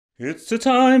It's the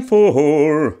time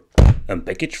for a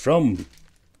package from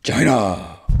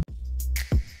China.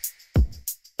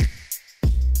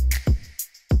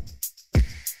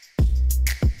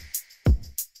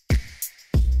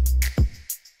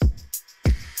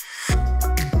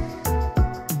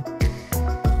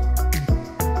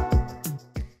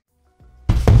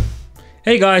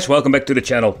 Hey guys, welcome back to the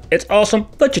channel. It's awesome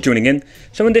that you're tuning in.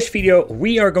 So in this video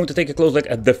we are going to take a close look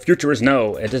at The Future Is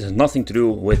Now. It has nothing to do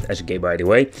with SNK, by the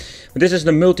way. But this is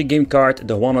the multi-game card,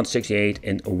 the 168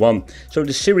 in 1. So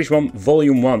the Series 1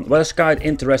 Volume 1. Well, it's quite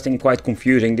interesting, quite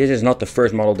confusing. This is not the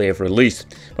first model they have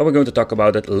released, but we're going to talk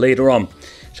about it later on.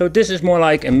 So this is more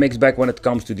like a mixed bag when it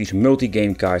comes to these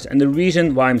multi-game cards. And the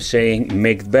reason why I'm saying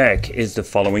mixed bag is the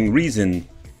following reason.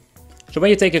 So when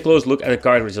you take a close look at the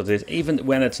cartridge of this, even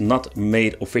when it's not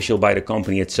made official by the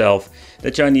company itself,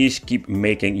 the Chinese keep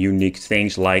making unique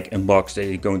things like a box that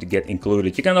you're going to get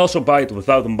included. You can also buy it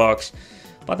without a box,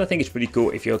 but I think it's pretty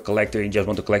cool if you're a collector, you just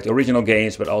want to collect original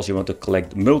games, but also you want to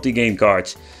collect multi-game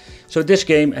cards. So this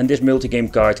game and this multi-game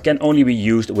card can only be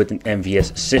used with an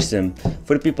MVS system.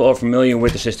 For the people who are familiar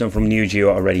with the system from Neo Geo,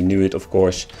 already knew it, of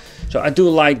course. So I do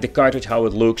like the cartridge, how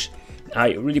it looks.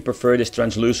 I really prefer this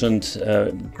translucent,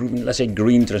 let's say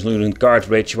green translucent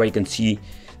cartridge where you can see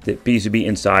the PCB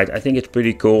inside. I think it's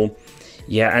pretty cool.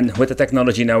 Yeah, and with the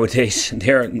technology nowadays,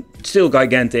 they're still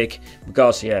gigantic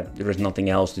because, yeah, there is nothing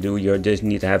else to do. You just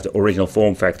need to have the original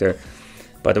form factor,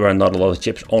 but there are not a lot of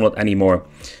chips on it anymore.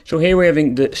 So here we're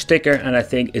having the sticker, and I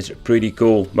think it's pretty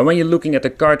cool. But when you're looking at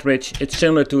the cartridge, it's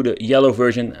similar to the yellow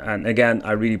version, and again,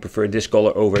 I really prefer this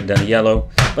color over than yellow.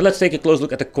 But let's take a close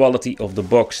look at the quality of the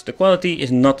box. The quality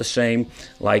is not the same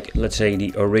like, let's say,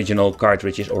 the original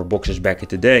cartridges or boxes back in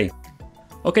the day.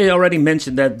 Okay, I already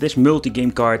mentioned that this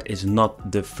multi-game card is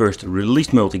not the first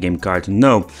released multi-game card.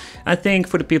 No, I think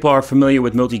for the people who are familiar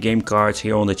with multi-game cards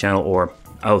here on the channel or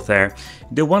out there,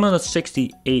 the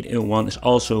 168 in 1 has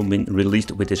also been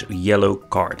released with this yellow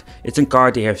card. It's a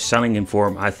card they have selling in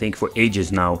form, I think, for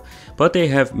ages now, but they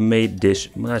have made this,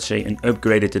 let's say, an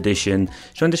upgraded edition.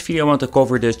 So in this video I want to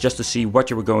cover this just to see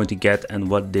what you were going to get and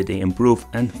what did they improve,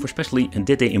 and especially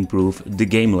did they improve the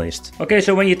game list. Okay,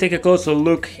 so when you take a closer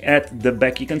look at the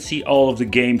back, you can see all of the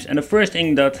games, and the first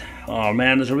thing that, oh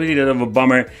man, there's really a bit of a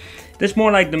bummer. This is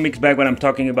more like the mixed bag what I'm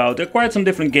talking about. There are quite some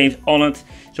different games on it.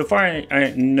 So far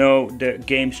I know the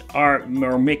games are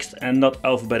more mixed and not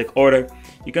alphabetic order.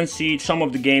 You can see some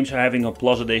of the games are having a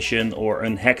plus edition or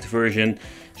a hacked version.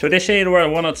 So they say there were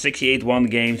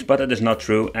 168.1 games, but that is not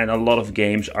true. And a lot of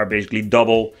games are basically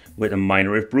double with a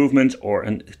minor improvement or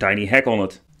a tiny hack on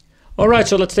it. Alright,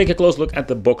 so let's take a close look at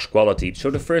the box quality.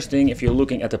 So the first thing, if you're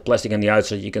looking at the plastic on the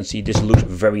outside, you can see this looks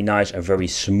very nice and very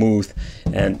smooth.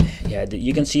 And yeah,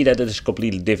 you can see that it is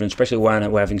completely different, especially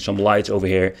when we're having some lights over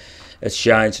here. It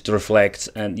shines, it reflects,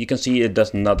 and you can see it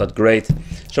does not that great.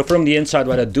 So from the inside,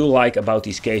 what I do like about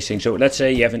these casings, so let's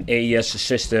say you have an AES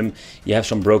system, you have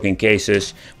some broken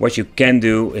cases. What you can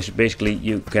do is basically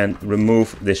you can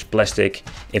remove this plastic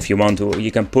if you want to.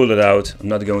 You can pull it out. I'm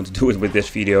not going to do it with this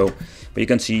video, but you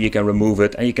can see you can remove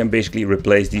it and you can basically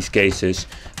replace these cases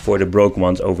for the broken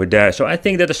ones over there. So I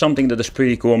think that is something that is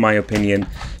pretty cool in my opinion.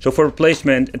 So for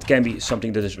replacement, it can be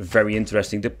something that is very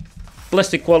interesting. The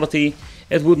plastic quality,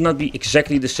 it would not be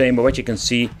exactly the same, but what you can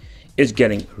see is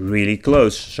getting really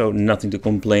close. So nothing to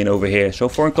complain over here. So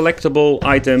for a collectible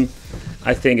item,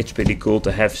 I think it's pretty cool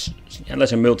to have,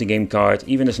 unless a multi-game card,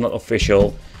 even if it's not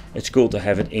official, it's cool to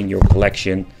have it in your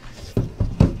collection.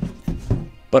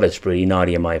 But it's pretty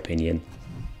naughty in my opinion.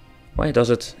 Why does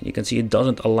it? You can see it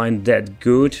doesn't align that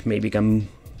good. Maybe you can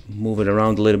move it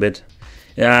around a little bit.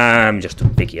 Yeah, I'm just too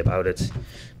picky about it.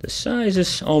 The size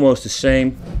is almost the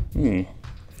same.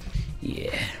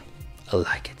 Yeah, I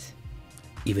like it.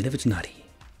 Even if it's naughty.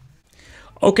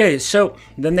 Okay, so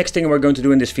the next thing we're going to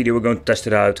do in this video, we're going to test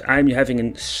it out. I'm having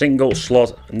a single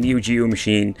slot Neo Geo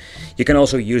machine. You can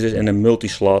also use it in a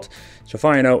multi-slot. So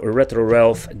far I know Retro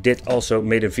Ralph did also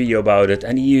made a video about it,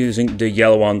 and he's using the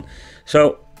yellow one.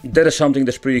 So that is something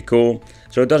that's pretty cool.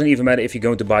 So it doesn't even matter if you're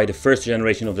going to buy the first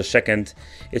generation or the second.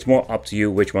 It's more up to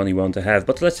you which one you want to have.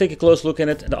 But let's take a close look at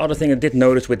it. The other thing I did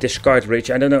notice with this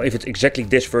cartridge, I don't know if it's exactly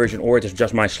this version or it is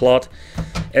just my slot.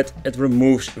 It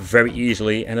removes very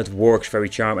easily and it works very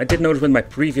charm. I did notice with my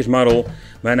previous model,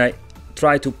 when I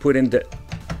tried to put in the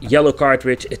yellow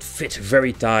cartridge, it fits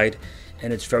very tight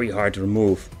and it's very hard to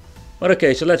remove. But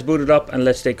okay, so let's boot it up and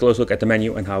let's take a close look at the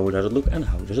menu and how does it look and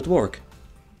how does it work.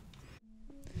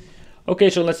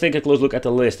 Okay, so let's take a close look at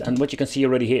the list, and what you can see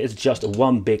already here is just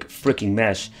one big freaking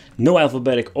mess. No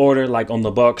alphabetic order like on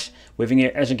the box. We're having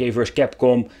here SNK vs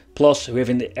Capcom, plus we're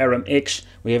having the RMX,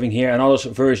 we're having here another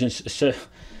versions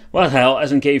What the hell,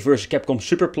 SNK versus Capcom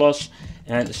Super Plus,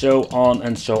 and so on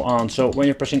and so on. So when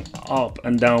you're pressing up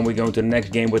and down, we go to the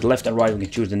next game. With left and right, we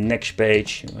can choose the next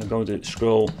page. I'm going to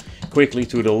scroll quickly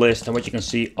through the list, and what you can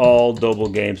see, all double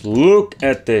games. Look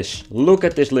at this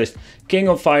list. King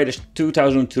of Fighters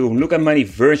 2002, look how many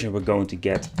versions we're going to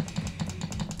get.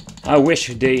 I wish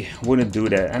they wouldn't do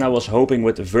that, and I was hoping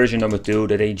with version number 2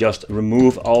 that they just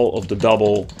remove all of the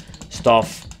double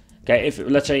stuff. Okay, if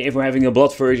let's say if we're having a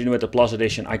blood version with the Plus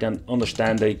Edition, I can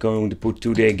understand they're going to put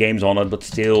 2-day games on it, but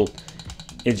still,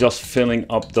 it's just filling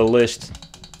up the list.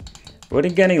 But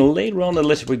again, later on the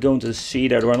list, we're going to see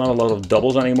that there are not a lot of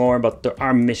doubles anymore, but there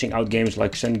are missing out games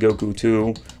like Sengoku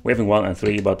 2. We're having 1 and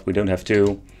 3, but we don't have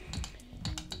 2.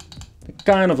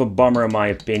 Kind of a bummer in my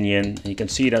opinion. You can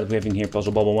see that we're having here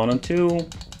Puzzle Bubble 1 and 2.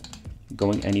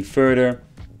 Going any further.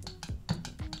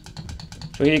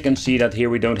 So here you can see that here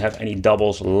we don't have any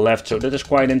doubles left. So that is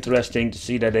quite interesting to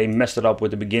see that they messed it up with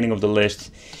the beginning of the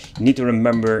list. You need to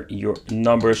remember your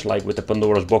numbers like with the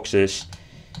Pandora's boxes.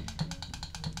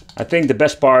 I think the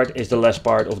best part is the last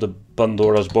part of the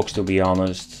Pandora's box, to be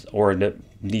honest. Or the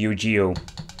Neo Geo.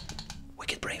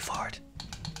 Wicked brain fart.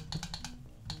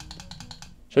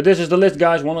 So this is the list,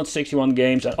 guys. 161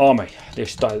 games, and oh my, they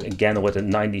started again with a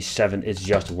 97. It's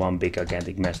just one big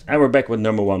gigantic mess. And we're back with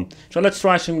number 1. So let's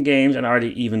try some games, and are they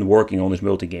even working on this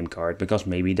multi-game card? Because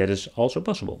maybe that is also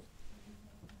possible.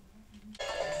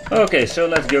 Okay, so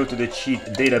let's go to the cheat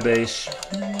database.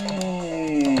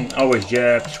 Always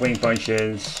jab, swing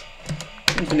punches,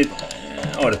 infinite,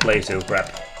 oh the play so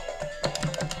crap.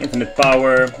 Infinite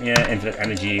power, yeah, infinite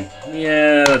energy.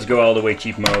 Yeah, let's go all the way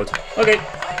cheap mode. Okay.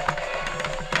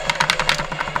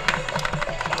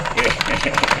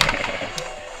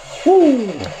 Woo!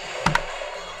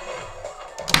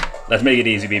 Let's make it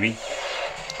easy, baby.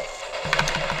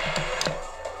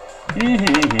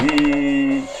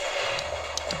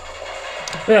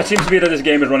 Yeah, it seems to be that this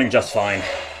game is running just fine.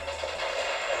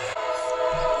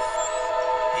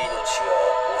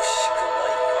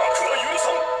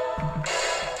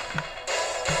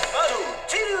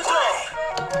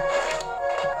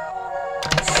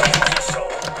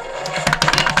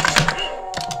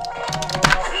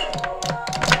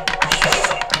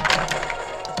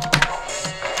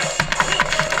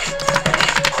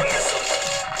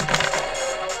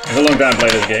 It's a long time to play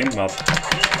this game, but...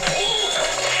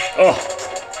 Oh!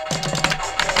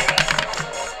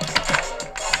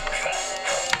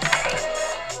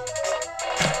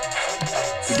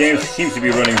 The game seems to be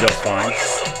running just fine.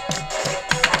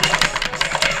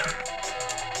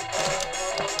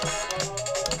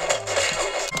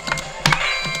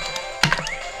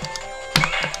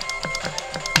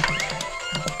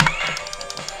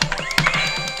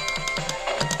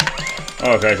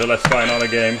 Okay, so let's try another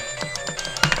game.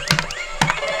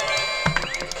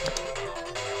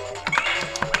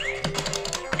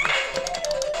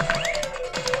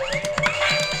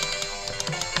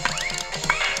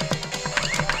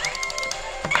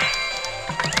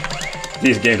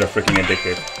 These games are freaking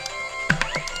addictive.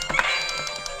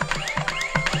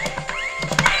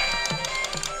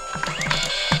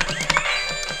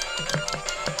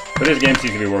 But this game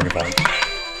seems to be working fine.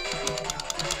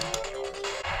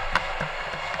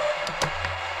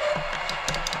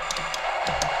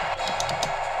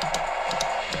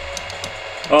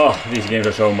 Oh, these games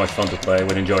are so much fun to play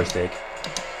with a joystick.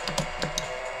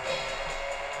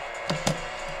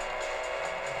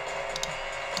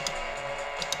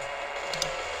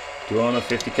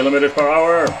 ...250 kilometers per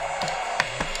hour!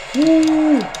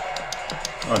 Woo!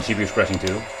 Oh, and CPU's crashing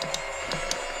too.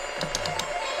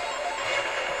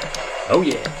 Oh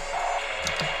yeah!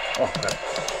 Oh crap.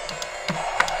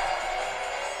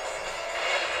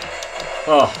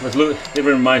 Oh, let's look. It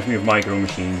reminds me of Micro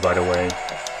Machines, by the way.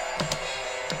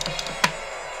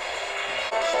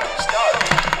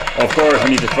 Of course, I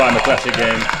need to try my classic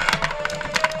game.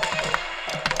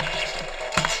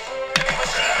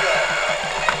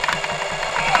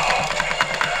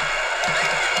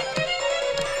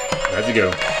 Let's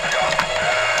go.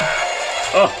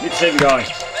 Oh, need to save the guy.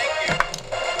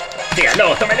 Say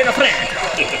hello to my little friend.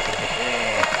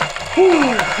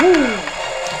 Oh,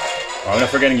 I'm not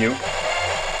forgetting you.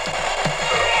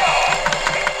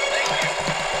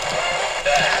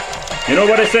 You know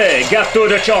what I say? Get to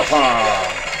the chopper.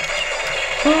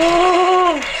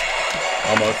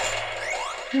 Almost.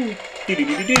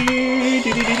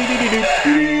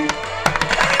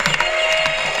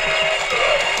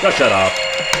 Just shut up.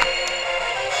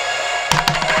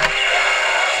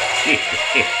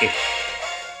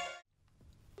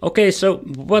 Okay, so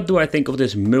what do I think of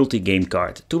this multi-game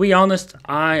card? To be honest,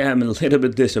 I am a little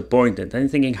bit disappointed. I'm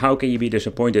thinking, how can you be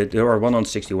disappointed? There are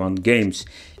 161 games.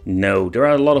 No, there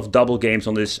are a lot of double games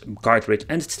on this cartridge,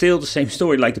 and it's still the same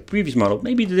story like the previous model.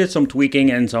 Maybe they did some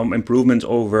tweaking and some improvements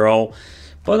overall.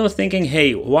 But I was thinking,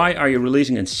 hey, why are you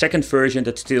releasing a second version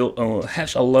that still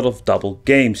has a lot of double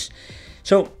games?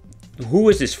 So, who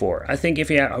is this for? I think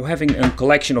if you are having a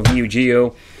collection of Neo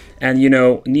Geo, and you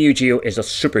know, Neo Geo is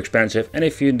just super expensive, and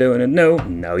if you don't know,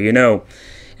 now you know.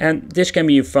 And this can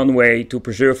be a fun way to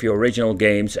preserve your original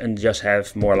games and just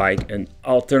have more like an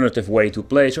alternative way to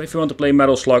play. So if you want to play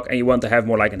Metal Slug and you want to have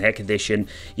more like an hack edition,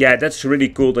 yeah, that's really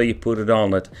cool that you put it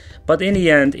on it. But in the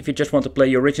end, if you just want to play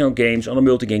your original games on a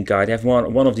multi-game card, have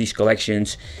one of these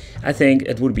collections, I think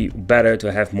it would be better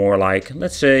to have more like,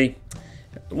 let's say,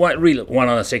 really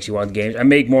 161 games and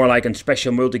make more like a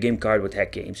special multi-game card with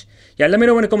hack games. Yeah, let me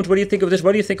know in the comments what do you think of this,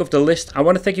 what do you think of the list. I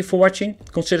want to thank you for watching.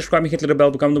 Consider subscribing, hit the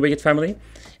bell, become the Wicked family,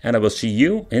 and I will see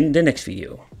you in the next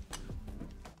video.